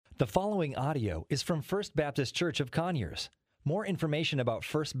The following audio is from First Baptist Church of Conyers. More information about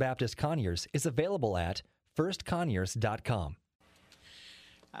First Baptist Conyers is available at firstconyers.com.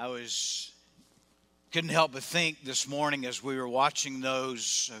 Couldn't help but think this morning as we were watching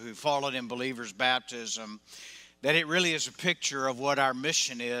those who followed in believers' baptism that it really is a picture of what our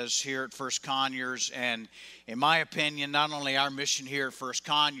mission is here at First Conyers. And in my opinion, not only our mission here at First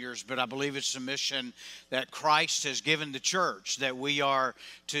Conyers, but I believe it's a mission that Christ has given the church, that we are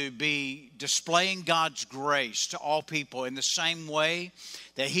to be displaying God's grace to all people in the same way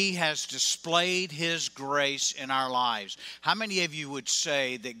that He has displayed His grace in our lives. How many of you would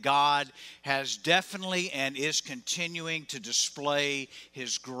say that God has definitely and is continuing to display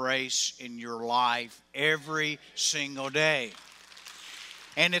His grace in your life every single day?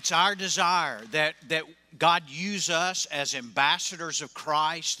 And it's our desire that God use us as ambassadors of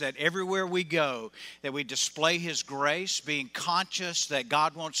Christ, that everywhere we go, that we display His grace, being conscious that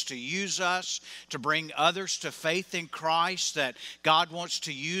God wants to use us to bring others to faith in Christ, that God wants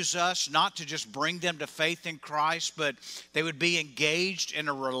to use us not to just bring them to faith in Christ, but they would be engaged in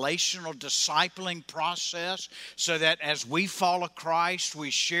a relational discipling process so that as we follow Christ,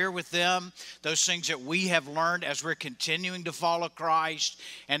 we share with them those things that we have learned as we're continuing to follow Christ,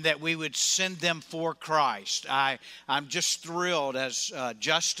 and that we would send them for Christ. I'm just thrilled as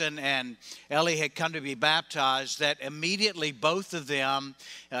Justin and Ellie had come to be baptized that immediately both of them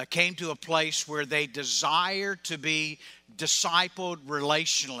came to a place where they desire to be discipled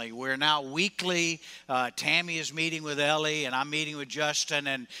relationally. We're now weekly. Tammy is meeting with Ellie and I'm meeting with Justin,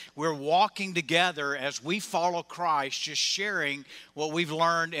 and we're walking together as we follow Christ, just sharing what we've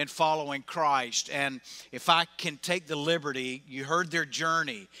learned in following Christ. And if I can take the liberty, you heard their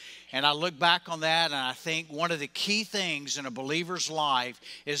journey. And I look back on that and I think one of the key things in a believer's life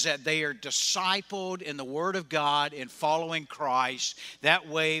is that they are discipled in the Word of God in following Christ. That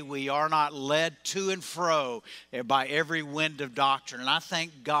way we are not led to and fro by every wind of doctrine. And I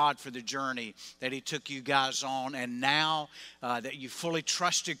thank God for the journey that He took you guys on. And now that you fully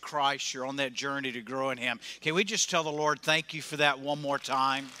trusted Christ, you're on that journey to grow in Him. Can we just tell the Lord thank you for that one more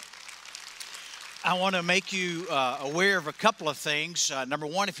time? I want to make you aware of a couple of things. Number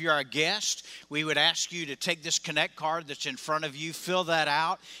one, if you're our guest, we would ask you to take this Connect card that's in front of you, fill that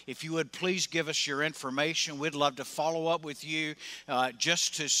out. If you would please give us your information. We'd love to follow up with you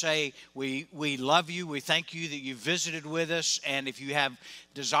just to say we love you. We thank you that you visited with us. And if you have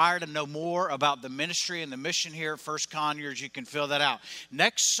desire to know more about the ministry and the mission here at First Conyers, you can fill that out.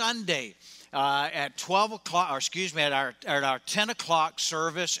 Next Sunday, at 12 o'clock, or excuse me, at our 10 o'clock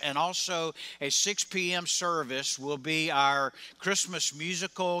service, and also a 6 p.m. service will be our Christmas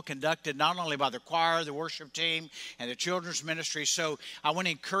musical, conducted not only by the choir, the worship team, and the children's ministry. So I want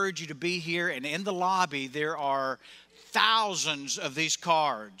to encourage you to be here. And in the lobby, there are thousands of these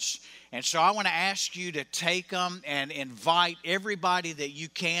cards. And so I want to ask you to take them and invite everybody that you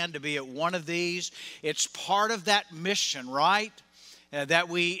can to be at one of these. It's part of that mission, right? That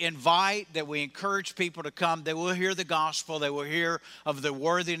we invite, that we encourage people to come. They will hear the gospel. They will hear of the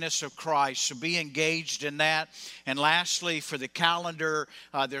worthiness of Christ. So be engaged in that. And lastly, for the calendar,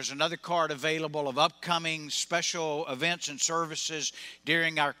 there's another card available of upcoming special events and services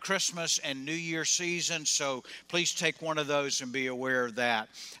during our Christmas and New Year season. So please take one of those and be aware of that.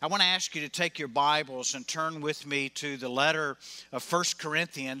 I want to ask you to take your Bibles and turn with me to the letter of 1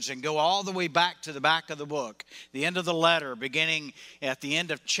 Corinthians and go all the way back to the back of the book, the end of the letter, beginning at the end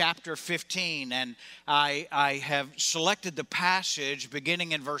of chapter 15, and I have selected the passage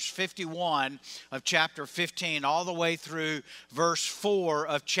beginning in verse 51 of chapter 15 all the way through verse 4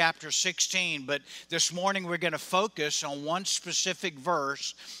 of chapter 16. But this morning we're going to focus on one specific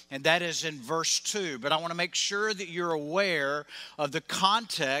verse, and that is in verse 2. But I want to make sure that you're aware of the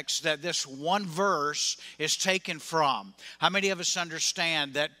context that this one verse is taken from. How many of us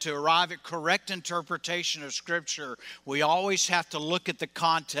understand that to arrive at correct interpretation of Scripture, we always have to look at the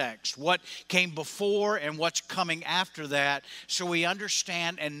context, what came before and what's coming after that, so we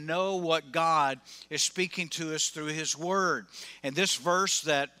understand and know what God is speaking to us through His Word. And this verse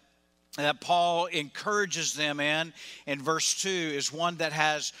that Paul encourages them in verse 2 is one that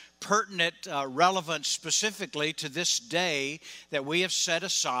has pertinent relevance specifically to this day that we have set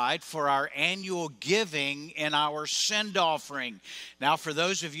aside for our annual giving in our send offering. Now, for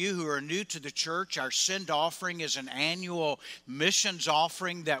those of you who are new to the church, our send offering is an annual missions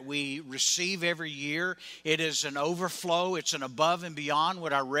offering that we receive every year. It is an overflow. It's an above and beyond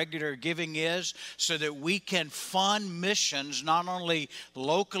what our regular giving is, so that we can fund missions not only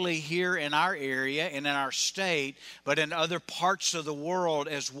locally here in our area and in our state, but in other parts of the world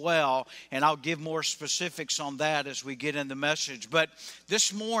as well. well, and I'll give more specifics on that as we get in the message. But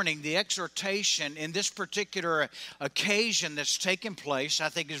this morning, the exhortation in this particular occasion that's taken place, I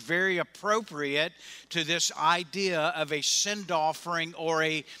think is very appropriate to this idea of a send offering or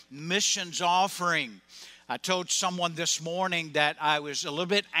a missions offering. I told someone this morning that I was a little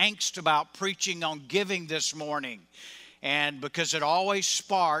bit angst about preaching on giving this morning, and because it always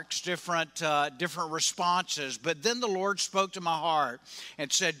sparks different responses. But then the Lord spoke to my heart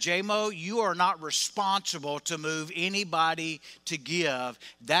and said, J-Mo, you are not responsible to move anybody to give.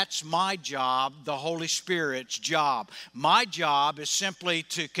 That's my job, the Holy Spirit's job. My job is simply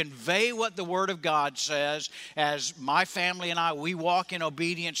to convey what the Word of God says as my family and I, we walk in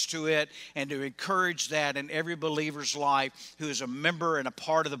obedience to it, and to encourage that in every believer's life who is a member and a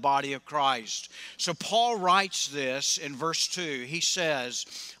part of the body of Christ. So Paul writes this in verse 2, he says,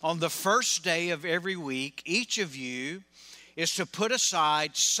 on the first day of every week, each of you is to put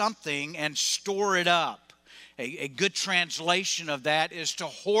aside something and store it up. A good translation of that is to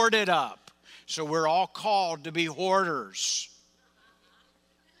hoard it up. So we're all called to be hoarders.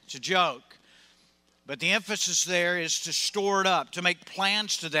 It's a joke. But the emphasis there is to store it up, to make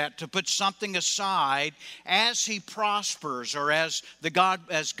plans to that, to put something aside as He prospers or as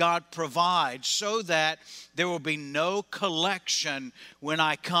God provides, so that there will be no collection when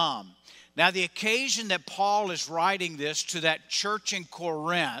I come. Now, the occasion that Paul is writing this to that church in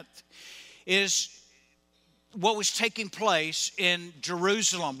Corinth is what was taking place in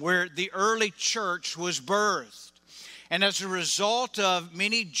Jerusalem, where the early church was birthed. And as a result of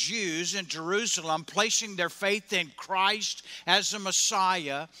many Jews in Jerusalem placing their faith in Christ as the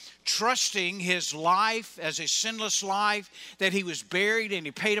Messiah, trusting His life as a sinless life, that He was buried and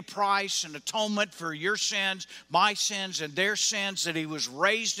He paid a price, an atonement for your sins, my sins, and their sins, that He was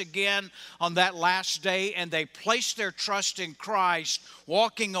raised again on that last day, and they placed their trust in Christ,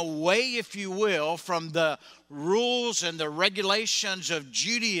 walking away, if you will, from the rules and the regulations of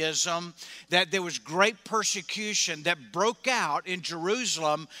Judaism, that there was great persecution that broke out in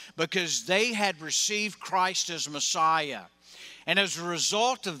Jerusalem because they had received Christ as Messiah. And as a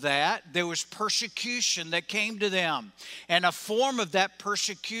result of that, there was persecution that came to them. And a form of that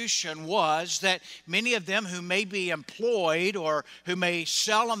persecution was that many of them who may be employed or who may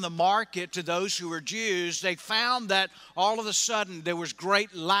sell on the market to those who were Jews, they found that all of a sudden there was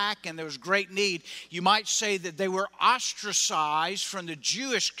great lack and there was great need. You might say that they were ostracized from the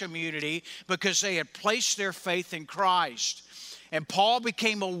Jewish community because they had placed their faith in Christ. And Paul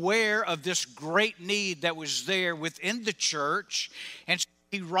became aware of this great need that was there within the church. And so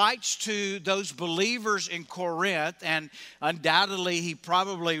he writes to those believers in Corinth, and undoubtedly he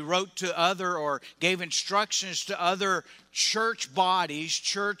probably wrote to other or gave instructions to other church bodies,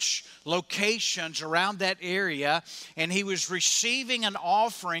 church locations around that area. And he was receiving an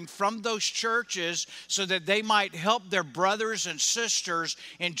offering from those churches so that they might help their brothers and sisters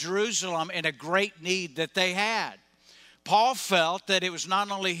in Jerusalem in a great need that they had. Paul felt that it was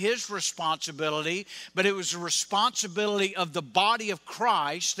not only his responsibility, but it was the responsibility of the body of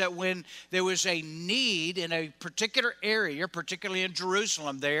Christ, that when there was a need in a particular area, particularly in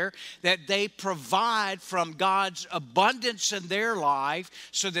Jerusalem there, that they provide from God's abundance in their life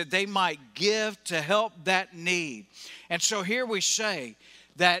so that they might give to help that need. And so here we say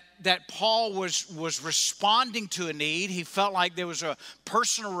that Paul was responding to a need. He felt like there was a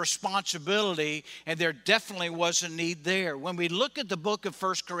personal responsibility, and there definitely was a need there. When we look at the book of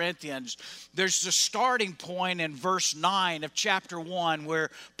 1 Corinthians, there's the starting point in verse 9 of chapter 1 where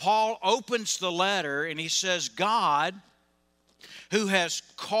Paul opens the letter and he says, God, who has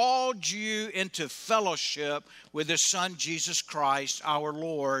called you into fellowship with His Son Jesus Christ, our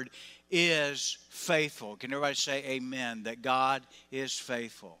Lord, is faithful. Can everybody say amen, that God is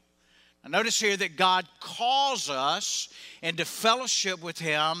faithful? Now notice here that God calls us into fellowship with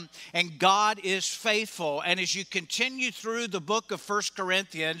Him, and God is faithful. And as you continue through the book of 1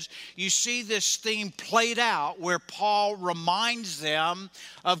 Corinthians, you see this theme played out where Paul reminds them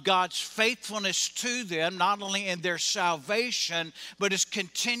of God's faithfulness to them, not only in their salvation, but His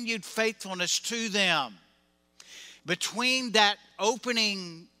continued faithfulness to them. Between that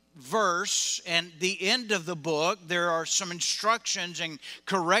opening verse and the end of the book, there are some instructions and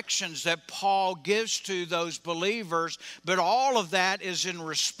corrections that Paul gives to those believers, but all of that is in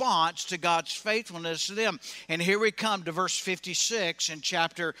response to God's faithfulness to them. And here we come to verse 58 in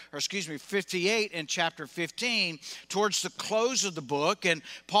chapter 15, towards the close of the book, and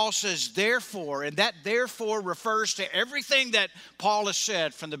Paul says, therefore, and that therefore refers to everything that Paul has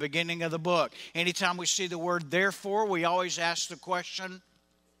said from the beginning of the book. Anytime we see the word therefore, we always ask the question,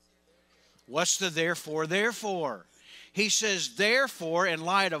 what's the therefore? He says, therefore, in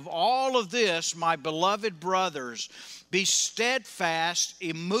light of all of this, my beloved brothers, be steadfast,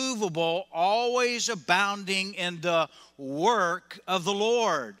 immovable, always abounding in the work of the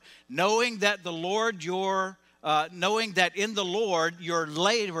Lord, knowing that in the Lord your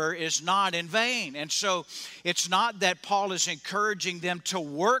labor is not in vain. And so it's not that Paul is encouraging them to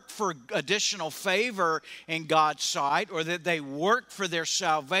work for additional favor in God's sight or that they work for their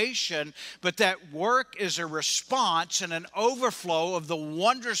salvation, but that work is a response and an overflow of the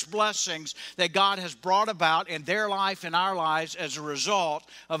wondrous blessings that God has brought about in their life and our lives as a result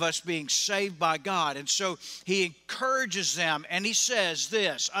of us being saved by God. And so he encourages them, and he says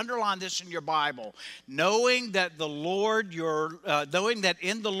this, underline this in your Bible, knowing that in the Lord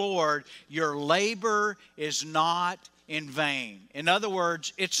your labor is not in vain. In other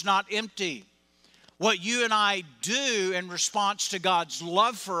words, it's not empty. What you and I do in response to God's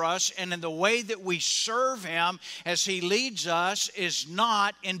love for us and in the way that we serve Him as He leads us is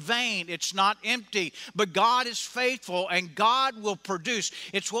not in vain. It's not empty. But God is faithful and God will produce.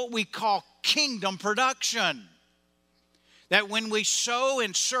 It's what we call kingdom production. That when we sow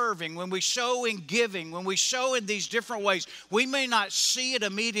in serving, when we sow in giving, when we sow in these different ways, we may not see it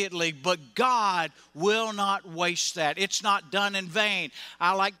immediately, but God will not waste that. It's not done in vain.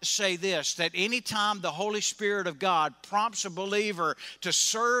 I like to say this, that anytime the Holy Spirit of God prompts a believer to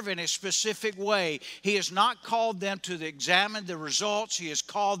serve in a specific way, He has not called them to examine the results. He has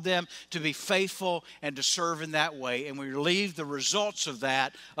called them to be faithful and to serve in that way. And we leave the results of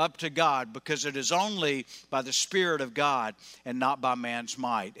that up to God, because it is only by the Spirit of God and not by man's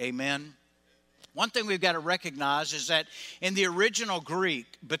might. Amen? One thing we've got to recognize is that in the original Greek,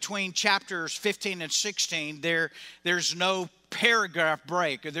 between chapters 15 and 16, there's no paragraph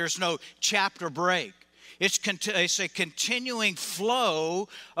break, or there's no chapter break. It's a continuing flow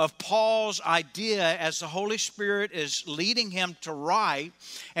of Paul's idea as the Holy Spirit is leading him to write.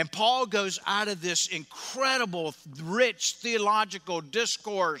 And Paul goes out of this incredible, rich theological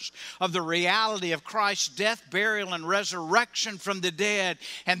discourse of the reality of Christ's death, burial, and resurrection from the dead,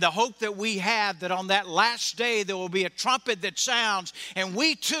 and the hope that we have that on that last day there will be a trumpet that sounds, and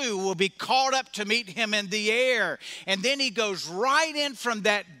we too will be caught up to meet Him in the air. And then he goes right in from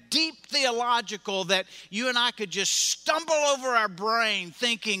that deep theological that you and I could just stumble over our brain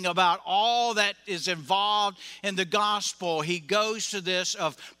thinking about all that is involved in the gospel. He goes to this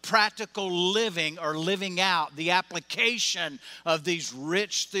of practical living, or living out the application of these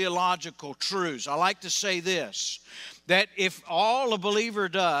rich theological truths. I like to say this, that if all a believer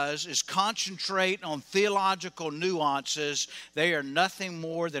does is concentrate on theological nuances, they are nothing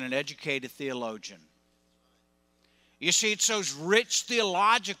more than an educated theologian. You see, it's those rich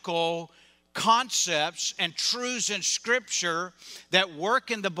theological concepts and truths in Scripture that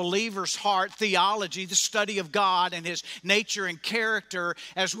work in the believer's heart, theology, the study of God and His nature and character.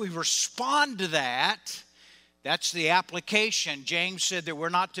 As we respond to that, that's the application. James said that we're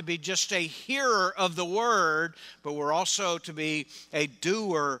not to be just a hearer of the Word, but we're also to be a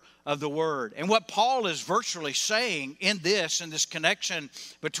doer of the Word. And what Paul is virtually saying in this connection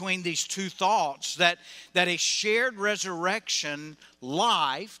between these two thoughts, that a shared resurrection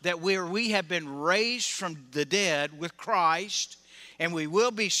life, that we have been raised from the dead with Christ, and we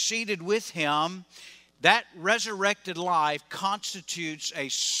will be seated with Him, that resurrected life constitutes a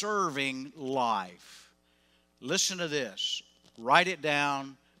serving life. Listen to this. Write it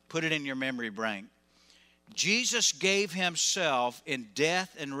down. Put it in your memory bank. Jesus gave Himself in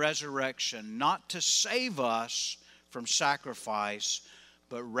death and resurrection not to save us from sacrifice,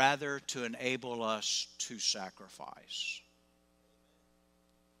 but rather to enable us to sacrifice.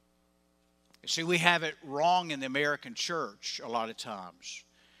 You see, we have it wrong in the American church a lot of times.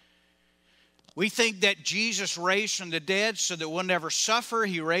 We think that Jesus raised from the dead so that we'll never suffer.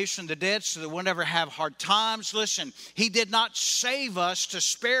 He raised from the dead so that we'll never have hard times. Listen, He did not save us to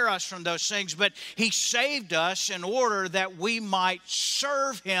spare us from those things, but He saved us in order that we might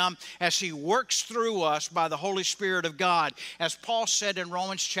serve Him as He works through us by the Holy Spirit of God. As Paul said in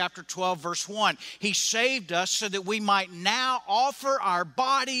Romans chapter 12, verse 1, He saved us so that we might now offer our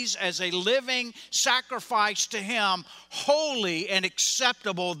bodies as a living sacrifice to Him, holy and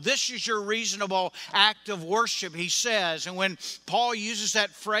acceptable. This is your reasonable act of worship, he says. And when Paul uses that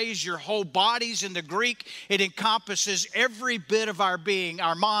phrase, your whole bodies, in the Greek, it encompasses every bit of our being,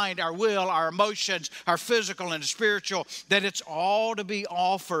 our mind, our will, our emotions, our physical and spiritual, that it's all to be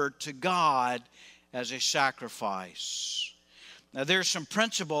offered to God as a sacrifice. Now, there's some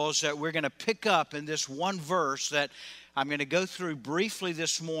principles that we're going to pick up in this one verse that I'm going to go through briefly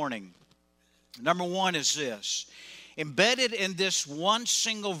this morning. Number one is this. Embedded in this one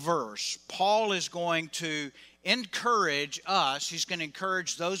single verse, Paul is going to encourage us. He's going to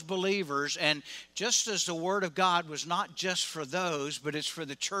encourage those believers. And just as the Word of God was not just for those, but it's for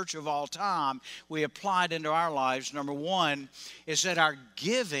the church of all time, we apply it into our lives. Number one is that our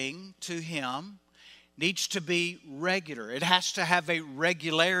giving to Him needs to be regular. It has to have a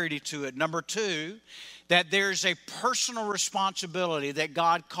regularity to it. Number two, that there's a personal responsibility that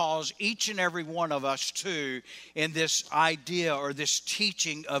God calls each and every one of us to in this idea or this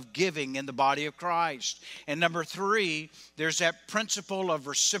teaching of giving in the body of Christ. And number three, there's that principle of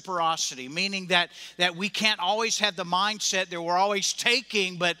reciprocity, meaning that we can't always have the mindset that we're always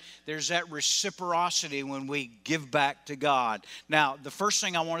taking, but there's that reciprocity when we give back to God. Now, the first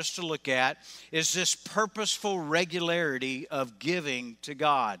thing I want us to look at is this purposeful regularity of giving to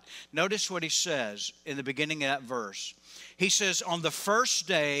God. Notice what he says in the beginning of that verse. He says, on the first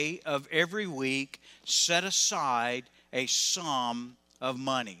day of every week, set aside a sum of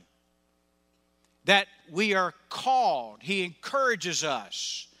money. That we are called, he encourages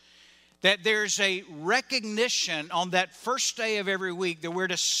us, that there's a recognition on that first day of every week that we're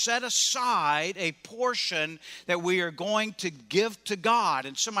to set aside a portion that we are going to give to God.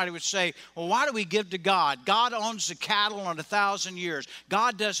 And somebody would say, well, why do we give to God? God owns the cattle on 1,000 years.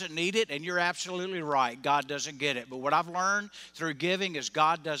 God doesn't need it, and you're absolutely right. God doesn't get it. But what I've learned through giving is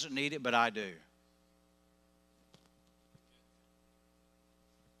God doesn't need it, but I do.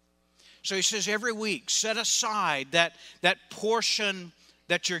 So he says every week, set aside that portion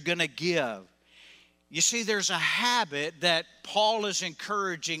that you're going to give. You see, there's a habit that Paul is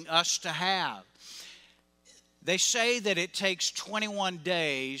encouraging us to have. They say that it takes 21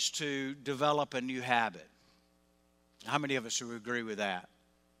 days to develop a new habit. How many of us would agree with that?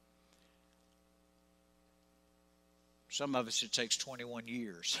 Some of us, it takes 21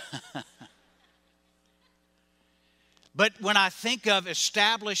 years. But when I think of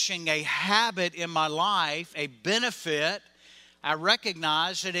establishing a habit in my life, a benefit, I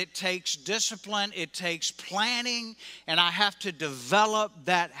recognize that it takes discipline, it takes planning, and I have to develop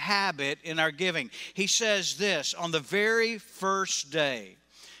that habit in our giving. He says this, on the very first day.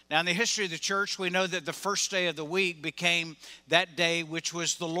 Now, in the history of the church, we know that the first day of the week became that day which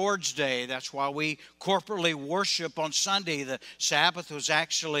was the Lord's Day. That's why we corporately worship on Sunday. The Sabbath was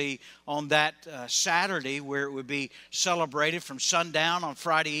actually on that Saturday, where it would be celebrated from sundown on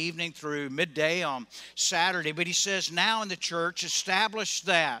Friday evening through midday on Saturday. But he says now in the church, establish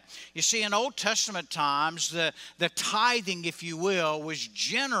that. You see, in Old Testament times, the tithing, if you will, was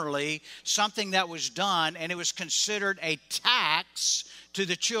generally something that was done, and it was considered a tax to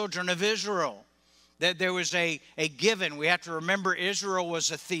the children of Israel. That there was a given. We have to remember Israel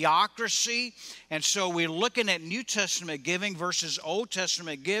was a theocracy, and so we're looking at New Testament giving versus Old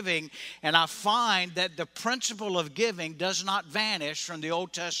Testament giving, and I find that the principle of giving does not vanish from the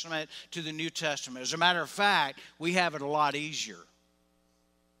Old Testament to the New Testament. As a matter of fact, we have it a lot easier.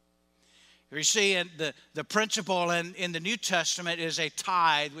 You see, the principle in the New Testament is a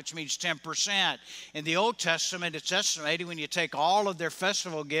tithe, which means 10%. In the Old Testament, it's estimated when you take all of their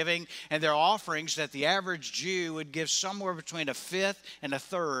festival giving and their offerings that the average Jew would give somewhere between a fifth and a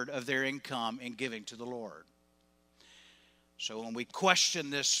third of their income in giving to the Lord. So when we question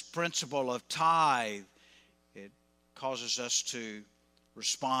this principle of tithe, it causes us to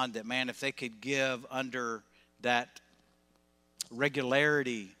respond that, man, if they could give under that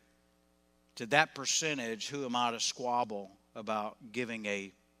regularity to that percentage, who am I to squabble about giving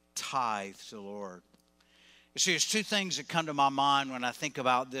a tithe to the Lord? You see, there's two things that come to my mind when I think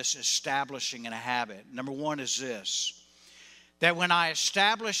about this establishing in a habit. Number one is this, that when I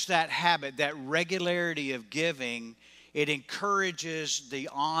establish that habit, that regularity of giving, it encourages the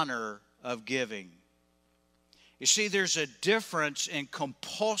honor of giving. You see, there's a difference in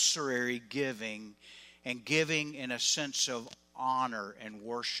compulsory giving and giving in a sense of honor and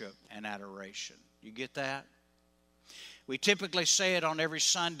worship and adoration. You get that? We typically say it on every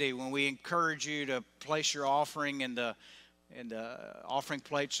Sunday when we encourage you to place your offering in the offering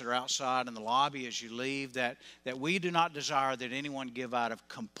plates that are outside in the lobby as you leave, that we do not desire that anyone give out of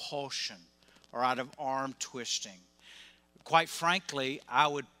compulsion or out of arm twisting. Quite frankly, I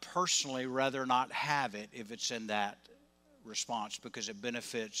would personally rather not have it if it's in that response, because it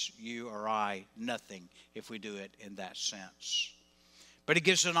benefits you or I nothing if we do it in that sense. but he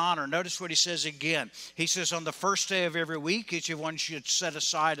gives an honor. Notice what he says again. He says, on the first day of every week, each of one should set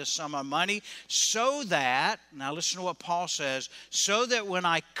aside a sum of money so that, now listen to what Paul says, so that when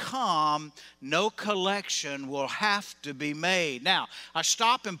I come, no collection will have to be made. Now, I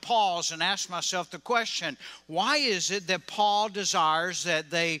stop and pause and ask myself the question, why is it that Paul desires that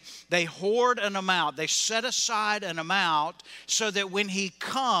they hoard an amount, they set aside an amount so that when he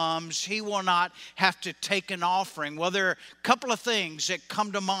comes, he will not have to take an offering? Well, there are a couple of things that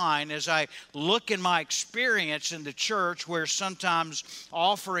come to mind as I look in my experience in the church where sometimes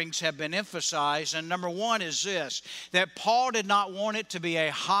offerings have been emphasized. And number one is this, that Paul did not want it to be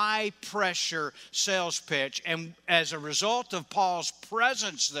a high pressure sales pitch. And as a result of Paul's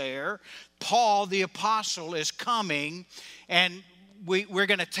presence there, Paul the apostle is coming, and we're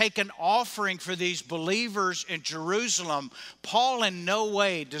going to take an offering for these believers in Jerusalem. Paul in no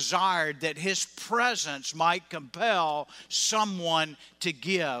way desired that his presence might compel someone to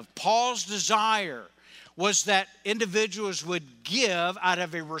give. Paul's desire was that individuals would give out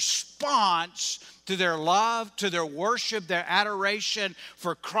of a response to their love, to their worship, their adoration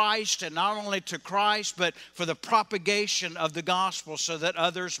for Christ, and not only to Christ, but for the propagation of the gospel so that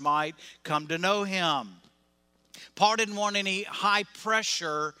others might come to know him. Paul didn't want any high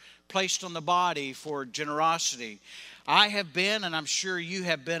pressure placed on the body for generosity. I have been, and I'm sure you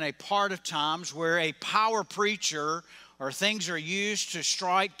have been, a part of times where a power preacher or things are used to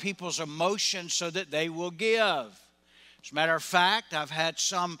strike people's emotions so that they will give. As a matter of fact, I've had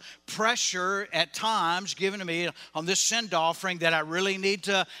some pressure at times given to me on this send offering that I really need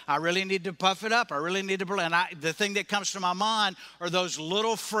to puff it up. I really need to, and the thing that comes to my mind are those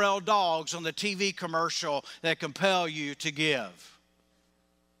little frail dogs on the TV commercial that compel you to give.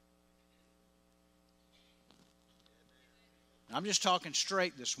 I'm just talking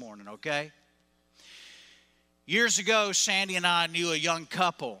straight this morning, okay? Years ago, Sandy and I knew a young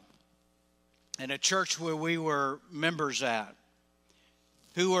couple in a church where we were members at,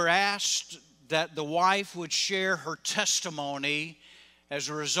 who were asked that the wife would share her testimony as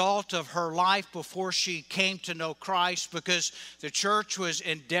a result of her life before she came to know Christ, because the church was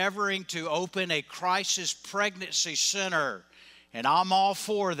endeavoring to open a crisis pregnancy center. And I'm all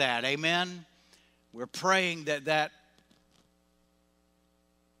for that, amen? We're praying that that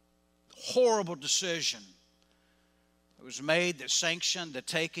horrible decision it was made that sanctioned the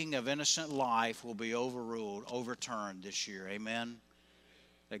taking of innocent life will be overturned this year. Amen?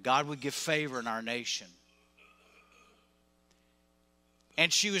 That God would give favor in our nation.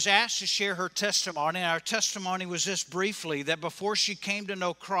 And she was asked to share her testimony. And our testimony was this briefly, that before she came to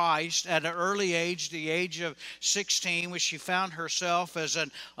know Christ at an early age, the age of 16, when she found herself as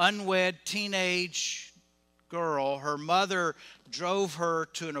an unwed teenage girl, her mother drove her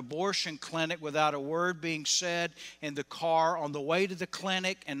to an abortion clinic without a word being said in the car on the way to the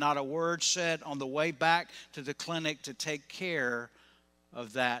clinic, and not a word said on the way back to the clinic to take care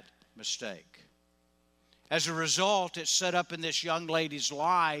of that mistake. As a result, it set up in this young lady's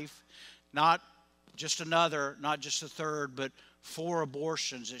life not just a third, but 4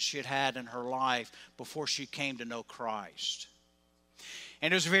 abortions that she had had in her life before she came to know Christ.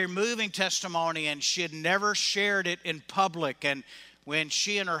 And it was a very moving testimony, and she had never shared it in public. And when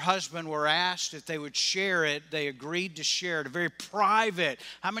she and her husband were asked if they would share it, they agreed to share it. A very private.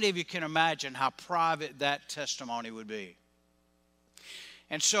 How many of you can imagine how private that testimony would be?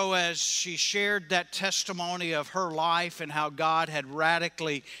 And so as she shared that testimony of her life and how God had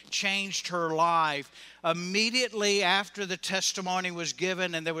radically changed her life, immediately after the testimony was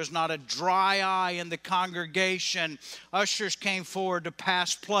given and there was not a dry eye in the congregation, ushers came forward to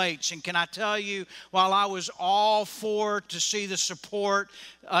pass plates. And can I tell you, while I was all for to see the support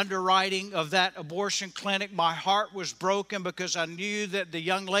underwriting of that abortion clinic, my heart was broken because I knew that the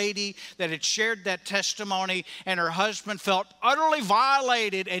young lady that had shared that testimony and her husband felt utterly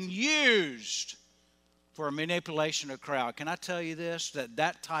violated and used for a manipulation of the crowd. Can I tell you this?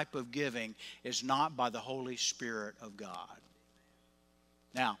 That type of giving is not by the Holy Spirit of God.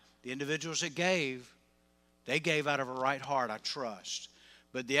 Now, the individuals that gave, they gave out of a right heart, I trust.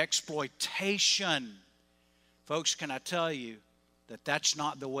 But the exploitation, folks, can I tell you that that's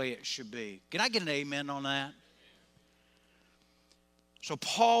not the way it should be? Can I get an amen on that? So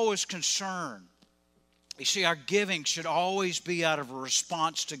Paul was concerned. You see, our giving should always be out of a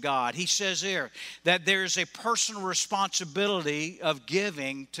response to God. He says here that there's a personal responsibility of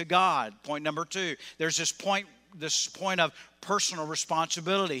giving to God. Point number 2, there's this point of personal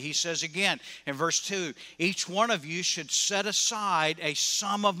responsibility. He says again in verse 2, each one of you should set aside a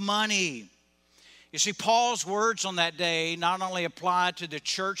sum of money. You see, Paul's words on that day not only apply to the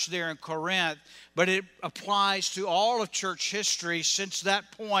church there in Corinth, but it applies to all of church history since that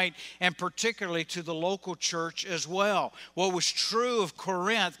point, and particularly to the local church as well. What was true of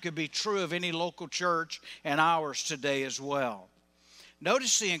Corinth could be true of any local church and ours today as well.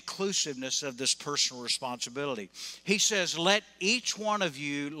 Notice the inclusiveness of this personal responsibility. He says, let each one of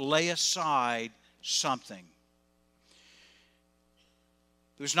you lay aside something.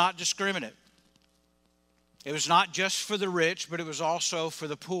 It was not discriminate. It was not just for the rich, but it was also for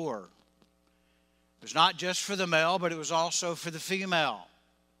the poor. It was not just for the male, but it was also for the female.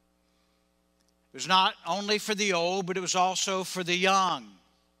 It was not only for the old, but it was also for the young.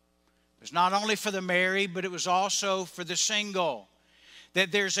 It was not only for the married, but it was also for the single.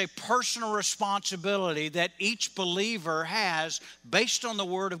 That there's a personal responsibility that each believer has based on the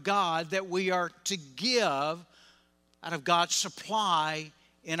Word of God that we are to give out of God's supply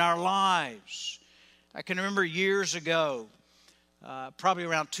in our lives. I can remember years ago, probably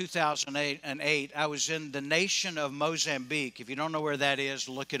around 2008, I was in the nation of Mozambique. If you don't know where that is,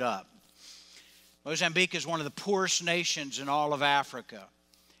 look it up. Mozambique is one of the poorest nations in all of Africa.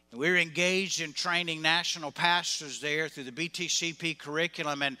 And we were engaged in training national pastors there through the BTCP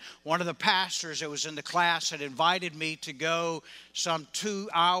curriculum. And one of the pastors that was in the class had invited me to go some 2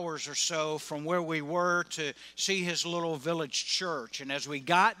 hours or so from where we were to see his little village church. And as we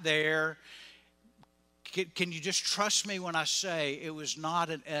got there, can you just trust me when I say it was not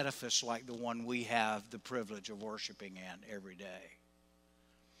an edifice like the one we have the privilege of worshiping in every day?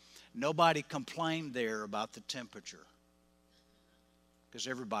 Nobody complained there about the temperature because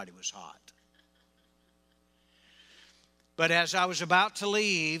everybody was hot. But as I was about to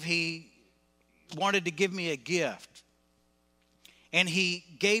leave, he wanted to give me a gift. And he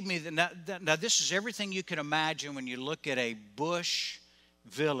gave me, now this is everything you can imagine when you look at a bush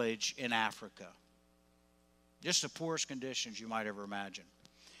village in Africa. Just the poorest conditions you might ever imagine.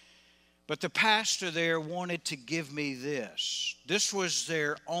 But the pastor there wanted to give me this. This was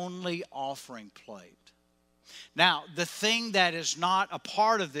their only offering plate. Now, the thing that is not a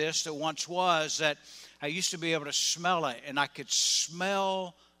part of this that once was that I used to be able to smell it, and I could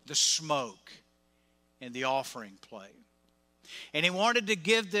smell the smoke in the offering plate. And he wanted to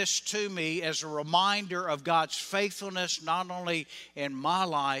give this to me as a reminder of God's faithfulness, not only in my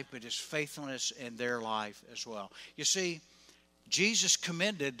life, but His faithfulness in their life as well. You see, Jesus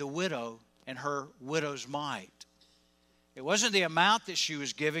commended the widow and her widow's mite. It wasn't the amount that she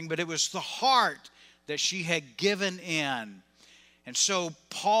was giving, but it was the heart that she had given in. And so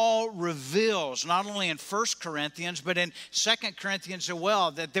Paul reveals, not only in 1 Corinthians, but in 2 Corinthians as well,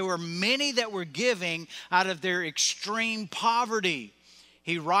 that there were many that were giving out of their extreme poverty.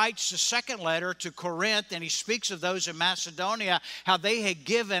 He writes the second letter to Corinth, and he speaks of those in Macedonia, how they had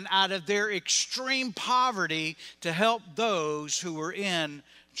given out of their extreme poverty to help those who were in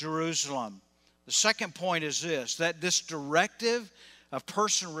Jerusalem. The second point is this, that this directive of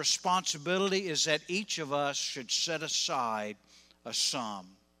personal responsibility is that each of us should set aside a sum.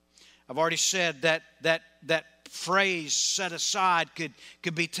 I've already said that phrase set aside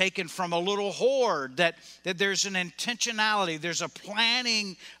could be taken from a little hoard, that there's an intentionality, there's a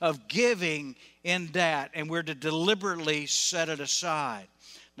planning of giving in that, and we're to deliberately set it aside.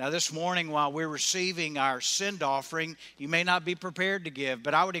 Now this morning while we're receiving our send offering, you may not be prepared to give,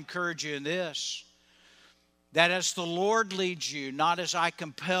 but I would encourage you in this, that as the Lord leads you, not as I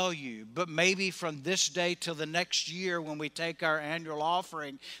compel you, but maybe from this day till the next year when we take our annual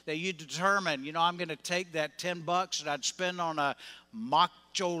offering, that you determine, I'm going to take that $10 that I'd spend on a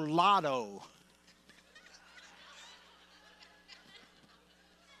macchiato.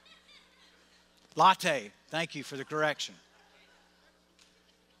 Latte. Thank you for the correction.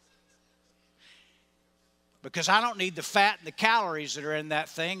 Because I don't need the fat and the calories that are in that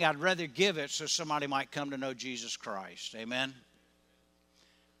thing. I'd rather give it so somebody might come to know Jesus Christ. Amen?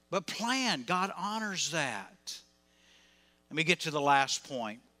 But plan. God honors that. Let me get to the last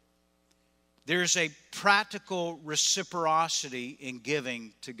point. There's a practical reciprocity in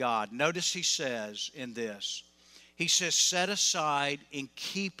giving to God. Notice he says in this. He says, set aside in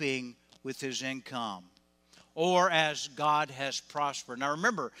keeping with his income, or as God has prospered. Now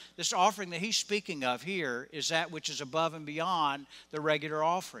remember, this offering that he's speaking of here is that which is above and beyond the regular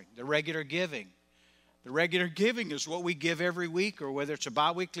offering, the regular giving. The regular giving is what we give every week, or whether it's a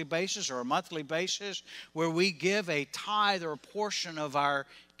biweekly basis or a monthly basis, where we give a tithe or a portion of our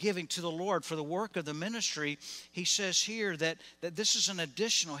giving to the Lord for the work of the ministry. He says here that this is an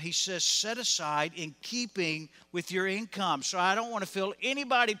additional. He says set aside in keeping with your income. So I don't want to feel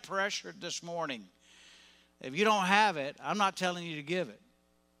anybody pressured this morning. If you don't have it, I'm not telling you to give it.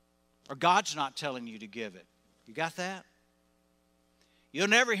 or God's not telling you to give it. You got that? You'll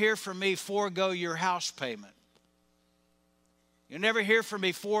never hear from me, forego your house payment. You'll never hear from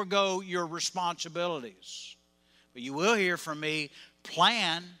me, forego your responsibilities. But you will hear from me,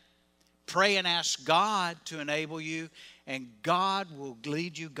 plan, pray and ask God to enable you, and God will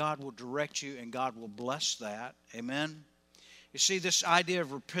lead you, God will direct you, and God will bless that. Amen? You see, this idea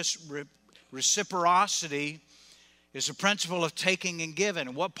of reciprocity is a principle of taking and giving.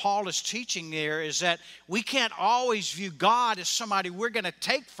 And what Paul is teaching there is that we can't always view God as somebody we're going to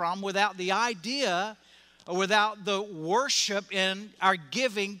take from without the idea or without the worship in our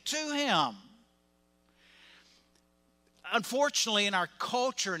giving to Him. Unfortunately, in our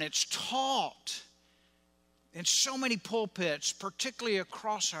culture, and it's taught in so many pulpits, particularly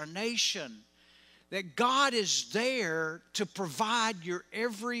across our nation, that God is there to provide your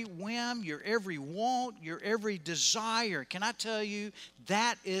every whim, your every want, your every desire. Can I tell you,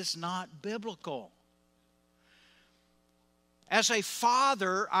 that is not biblical. As a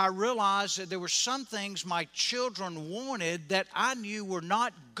father, I realized that there were some things my children wanted that I knew were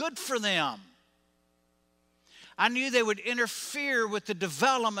not good for them. I knew they would interfere with the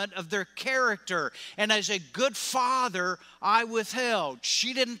development of their character. And as a good father, I withheld.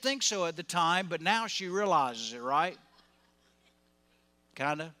 She didn't think so at the time, but now she realizes it, right?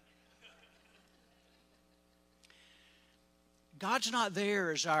 Kind of. God's not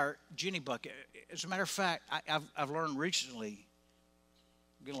there as our genie bucket. As a matter of fact, I've learned recently,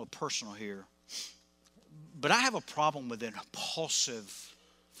 I'm getting a little personal here, but I have a problem with impulsive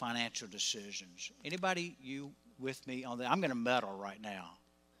financial decisions. Anybody, you with me on that? I'm going to meddle right now.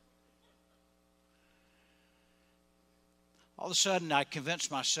 All of a sudden, I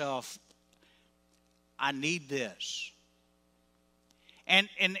convinced myself, I need this. And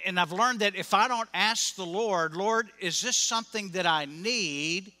I've learned that if I don't ask the Lord, Lord, is this something that I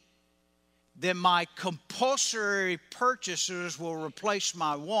need? Then my compulsory purchases will replace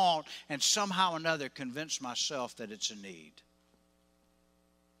my want and somehow or another convince myself that it's a need.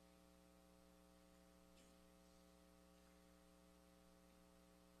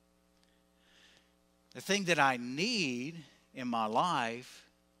 The thing that I need in my life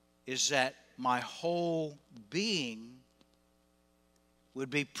is that my whole being would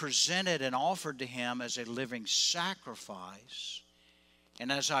be presented and offered to Him as a living sacrifice. And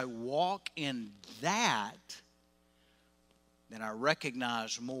as I walk in that, then I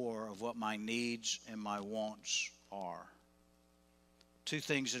recognize more of what my needs and my wants are. Two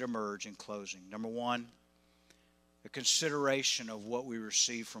things that emerge in closing. Number one, a consideration of what we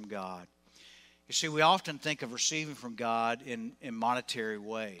receive from God. You see, we often think of receiving from God in monetary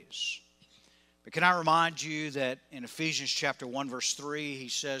ways. But can I remind you that in Ephesians chapter 1, verse 3, he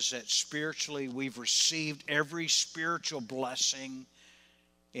says that spiritually we've received every spiritual blessing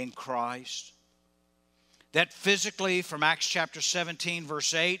in Christ. That physically, from Acts chapter 17,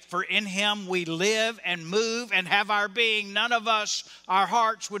 verse 8, for in Him we live and move and have our being. None of us, our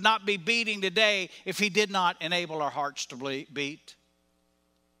hearts would not be beating today if He did not enable our hearts to beat.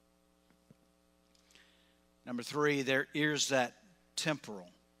 Number three, there is that temporal,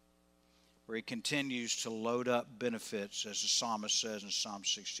 where He continues to load up benefits, as the psalmist says in Psalm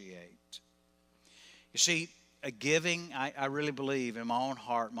 68. You see, a giving, I really believe in my own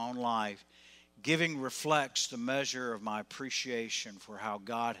heart, my own life, giving reflects the measure of my appreciation for how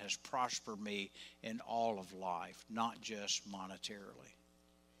God has prospered me in all of life, not just monetarily.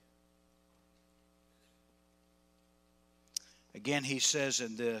 Again, he says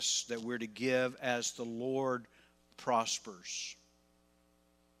in this that we're to give as the Lord prospers.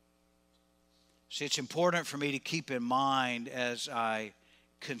 See, it's important for me to keep in mind as I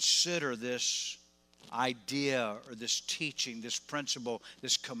consider this idea or this teaching, this principle,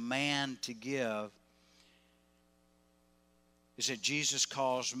 this command to give, is that Jesus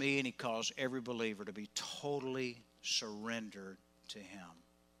calls me and He calls every believer to be totally surrendered to Him.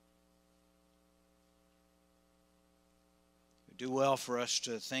 Do well for us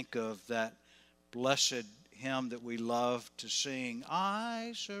to think of that blessed hymn that we love to sing,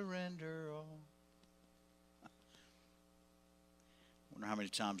 I surrender all. I wonder how many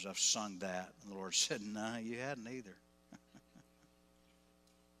times I've sung that. And the Lord said, no, you hadn't either.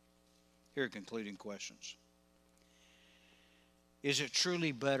 Here are concluding questions. Is it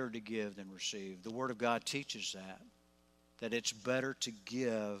truly better to give than receive? The Word of God teaches that it's better to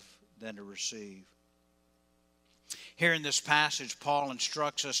give than to receive. Here in this passage, Paul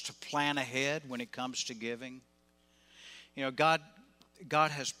instructs us to plan ahead when it comes to giving. You know, God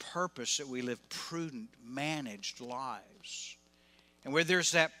has purpose that we live prudent, managed lives. And where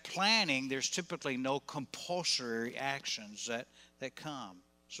there's that planning, there's typically no compulsory actions that come.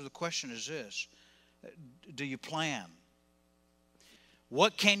 So the question is this: do you plan?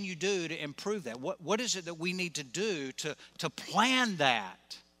 What can you do to improve that? What is it that we need to do to plan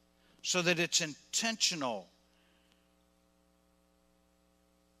that so that it's intentional?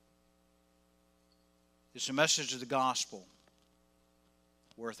 It's a message of the gospel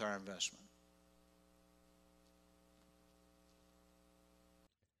worth our investment.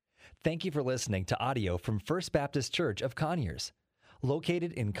 Thank you for listening to audio from First Baptist Church of Conyers,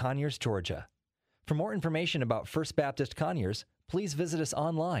 located in Conyers, Georgia. For more information about First Baptist Conyers, please visit us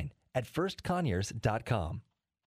online at firstconyers.com.